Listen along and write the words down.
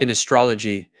In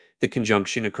astrology, the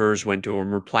conjunction occurs when two or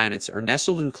more planets are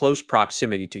nestled in close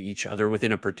proximity to each other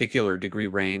within a particular degree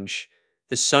range.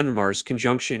 The Sun-Mars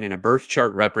conjunction in a birth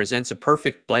chart represents a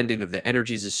perfect blending of the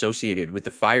energies associated with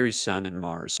the fiery Sun and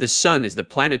Mars. The Sun is the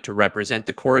planet to represent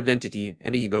the core identity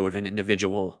and ego of an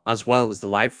individual, as well as the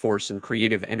life force and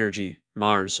creative energy.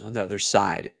 Mars, on the other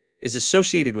side, is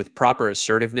associated with proper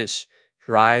assertiveness,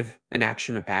 drive, and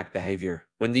action-packed behavior.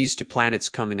 When these two planets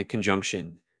come in a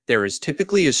conjunction, there is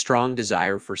typically a strong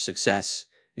desire for success,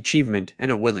 achievement,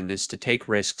 and a willingness to take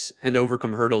risks and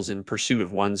overcome hurdles in pursuit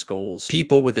of one's goals.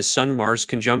 People with a Sun-Mars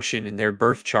conjunction in their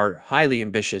birth chart are highly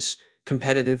ambitious,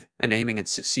 competitive, and aiming at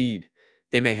succeed.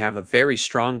 They may have a very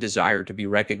strong desire to be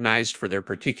recognized for their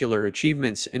particular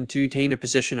achievements and to attain a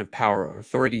position of power or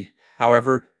authority.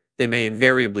 However, they may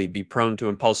invariably be prone to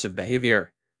impulsive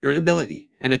behavior,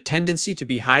 irritability, and a tendency to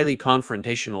be highly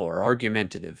confrontational or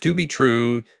argumentative. To be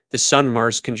true, the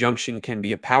Sun-Mars conjunction can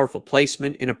be a powerful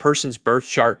placement in a person's birth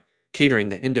chart, catering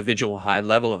the individual high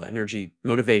level of energy,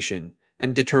 motivation,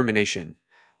 and determination.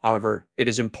 However, it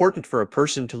is important for a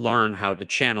person to learn how to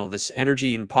channel this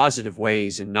energy in positive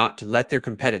ways and not to let their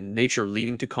competitive nature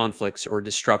leading to conflicts or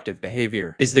destructive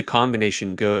behavior. Is the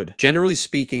combination good? Generally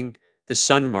speaking, the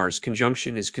Sun-Mars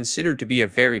conjunction is considered to be a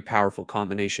very powerful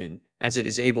combination, as it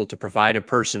is able to provide a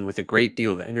person with a great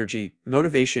deal of energy,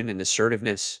 motivation, and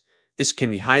assertiveness. This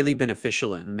can be highly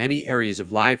beneficial in many areas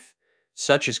of life,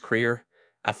 such as career,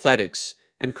 athletics,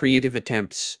 and creative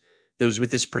attempts. Those with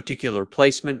this particular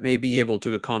placement may be able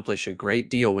to accomplish a great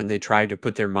deal when they try to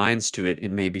put their minds to it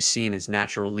and may be seen as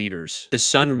natural leaders. The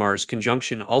Sun-Mars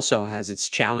conjunction also has its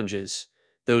challenges.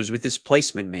 Those with this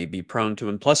placement may be prone to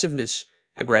impulsiveness,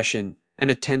 aggression, and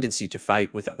a tendency to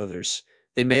fight with others.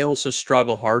 They may also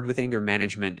struggle hard with anger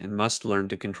management and must learn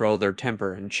to control their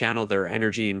temper and channel their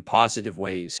energy in positive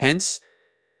ways. Hence,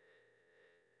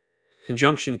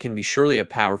 conjunction can be surely a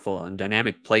powerful and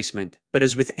dynamic placement, but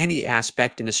as with any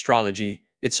aspect in astrology,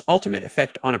 its ultimate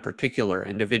effect on a particular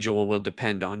individual will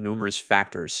depend on numerous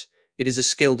factors. It is a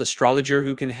skilled astrologer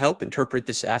who can help interpret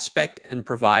this aspect and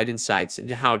provide insights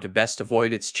into how to best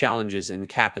avoid its challenges and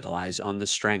capitalize on the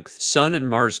strength. Sun and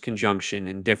Mars conjunction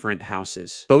in different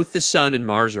houses. Both the Sun and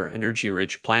Mars are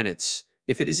energy-rich planets.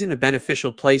 If it is in a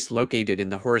beneficial place located in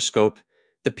the horoscope,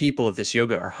 the people of this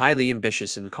yoga are highly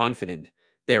ambitious and confident.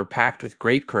 They are packed with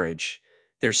great courage.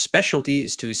 Their specialty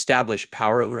is to establish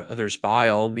power over others by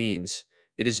all means.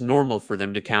 It is normal for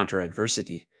them to counter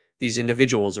adversity. These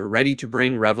individuals are ready to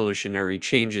bring revolutionary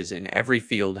changes in every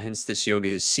field, hence this yoga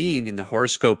is seen in the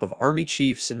horoscope of army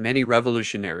chiefs and many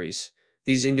revolutionaries.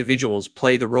 These individuals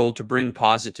play the role to bring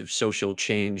positive social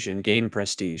change and gain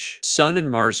prestige. Sun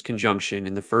and Mars conjunction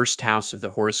in the first house of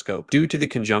the horoscope. Due to the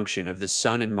conjunction of the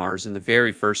Sun and Mars in the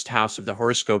very first house of the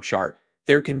horoscope chart,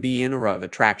 there can be an aura of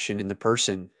attraction in the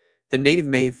person. The native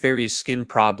may have various skin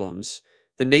problems.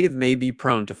 The native may be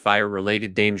prone to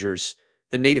fire-related dangers.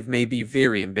 The native may be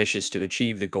very ambitious to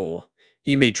achieve the goal.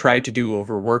 He may try to do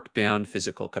overwork beyond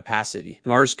physical capacity.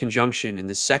 Mars conjunction in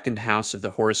the second house of the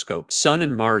horoscope. Sun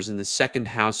and Mars in the second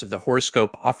house of the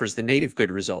horoscope offers the native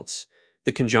good results.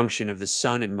 The conjunction of the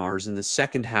Sun and Mars in the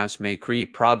second house may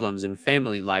create problems in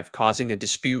family life, causing a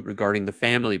dispute regarding the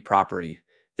family property.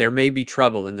 There may be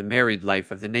trouble in the married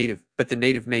life of the native, but the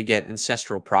native may get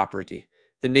ancestral property.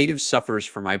 The native suffers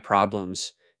from eye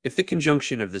problems. If the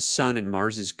conjunction of the Sun and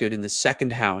Mars is good in the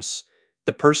second house,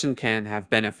 the person can have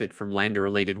benefit from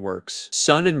land-related works.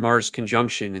 Sun and Mars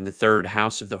conjunction in the third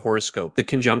house of the horoscope. The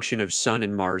conjunction of Sun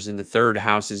and Mars in the third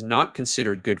house is not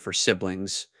considered good for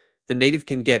siblings. The native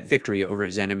can get victory over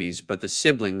his enemies, but the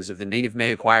siblings of the native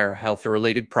may acquire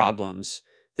health-related problems.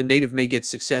 The native may get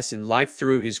success in life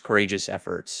through his courageous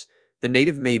efforts. The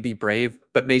native may be brave,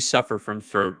 but may suffer from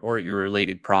throat or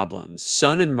ear-related problems.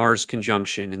 Sun and Mars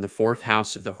conjunction in the fourth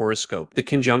house of the horoscope. The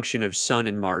conjunction of Sun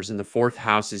and Mars in the fourth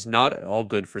house is not at all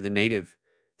good for the native.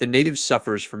 The native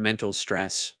suffers from mental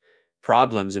stress.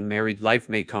 Problems in married life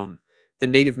may come. The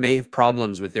native may have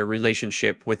problems with their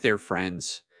relationship with their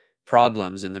friends.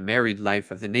 Problems in the married life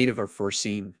of the native are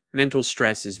foreseen. Mental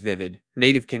stress is vivid.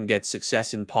 Native can get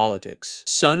success in politics.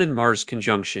 Sun and Mars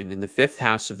conjunction in the fifth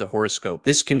house of the horoscope.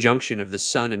 This conjunction of the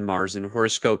Sun and Mars in a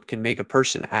horoscope can make a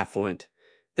person affluent.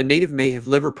 The native may have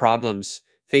liver problems,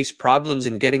 face problems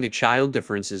in getting a child,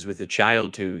 differences with a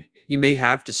child too. He may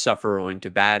have to suffer owing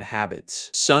to bad habits.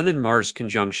 Sun and Mars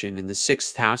conjunction in the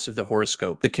sixth house of the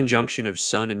horoscope. The conjunction of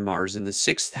Sun and Mars in the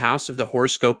sixth house of the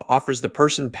horoscope offers the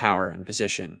person power and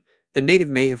position. The native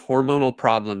may have hormonal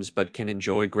problems but can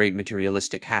enjoy great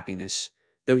materialistic happiness.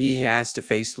 Though he has to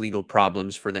face legal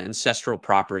problems for the ancestral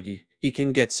property, he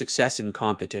can get success in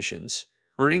competitions.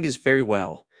 Earning is very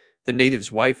well. The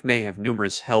native's wife may have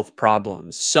numerous health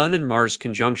problems. Sun and Mars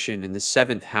conjunction in the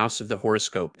seventh house of the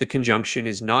horoscope. The conjunction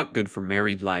is not good for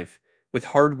married life. With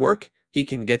hard work, he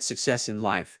can get success in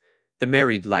life. The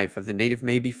married life of the native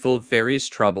may be full of various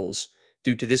troubles.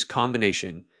 Due to this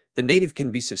combination, the native can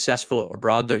be successful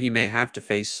abroad, though he may have to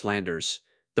face slanders.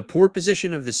 The poor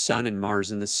position of the Sun and Mars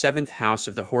in the seventh house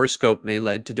of the horoscope may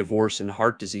lead to divorce and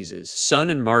heart diseases. Sun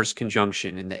and Mars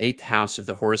conjunction in the eighth house of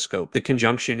the horoscope. The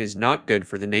conjunction is not good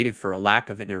for the native for a lack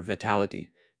of inner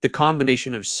vitality. The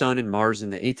combination of Sun and Mars in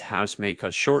the eighth house may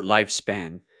cause short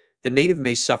lifespan. The native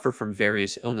may suffer from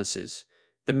various illnesses.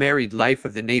 The married life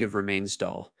of the native remains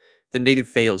dull. The native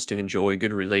fails to enjoy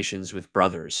good relations with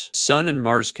brothers. Sun and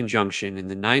Mars conjunction in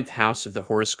the ninth house of the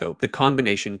horoscope. The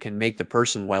combination can make the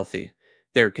person wealthy.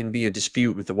 There can be a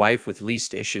dispute with the wife with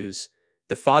least issues.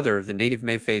 The father of the native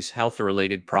may face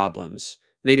health-related problems.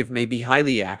 Native may be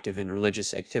highly active in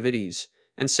religious activities.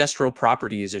 Ancestral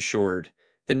property is assured.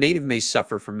 The native may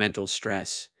suffer from mental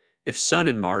stress. If Sun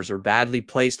and Mars are badly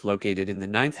placed located in the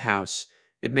ninth house,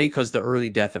 it may cause the early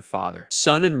death of father.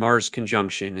 Sun and Mars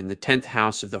conjunction in the 10th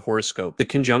house of the horoscope. The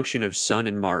conjunction of Sun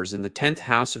and Mars in the 10th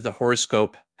house of the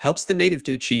horoscope helps the native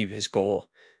to achieve his goal.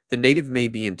 The native may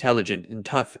be intelligent and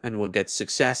tough and will get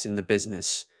success in the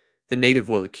business. The native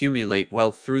will accumulate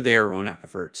wealth through their own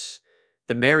efforts.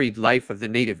 The married life of the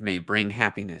native may bring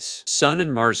happiness. Sun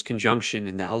and Mars conjunction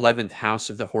in the 11th house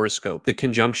of the horoscope. The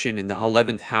conjunction in the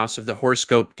 11th house of the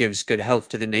horoscope gives good health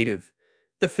to the native.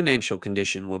 The financial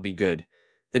condition will be good.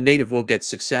 The native will get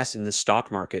success in the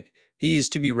stock market. He is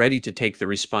to be ready to take the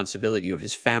responsibility of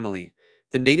his family.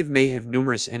 The native may have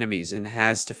numerous enemies and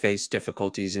has to face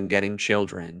difficulties in getting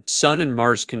children. Sun and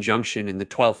Mars conjunction in the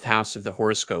 12th house of the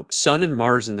horoscope. Sun and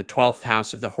Mars in the 12th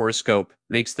house of the horoscope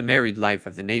makes the married life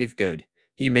of the native good.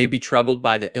 He may be troubled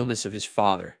by the illness of his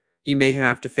father. He may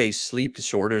have to face sleep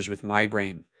disorders with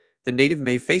migraine. The native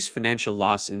may face financial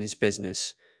loss in his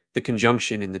business. The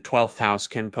conjunction in the 12th house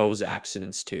can pose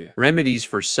accidents too. Remedies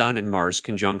for Sun and Mars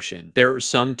conjunction. There are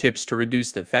some tips to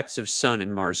reduce the effects of Sun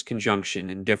and Mars conjunction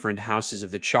in different houses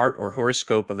of the chart or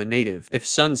horoscope of a native. If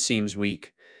Sun seems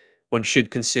weak, one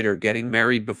should consider getting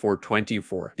married before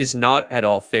 24. It is not at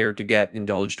all fair to get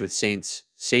indulged with saints,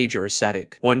 sage or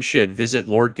ascetic. One should visit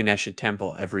Lord Ganesha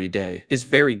temple every day. It is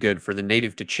very good for the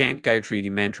native to chant Gayatri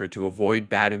mantra to avoid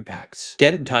bad impacts.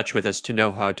 Get in touch with us to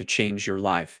know how to change your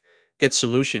life. Get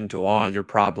solution to all your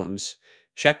problems.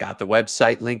 Check out the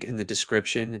website link in the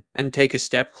description and take a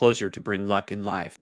step closer to bring luck in life.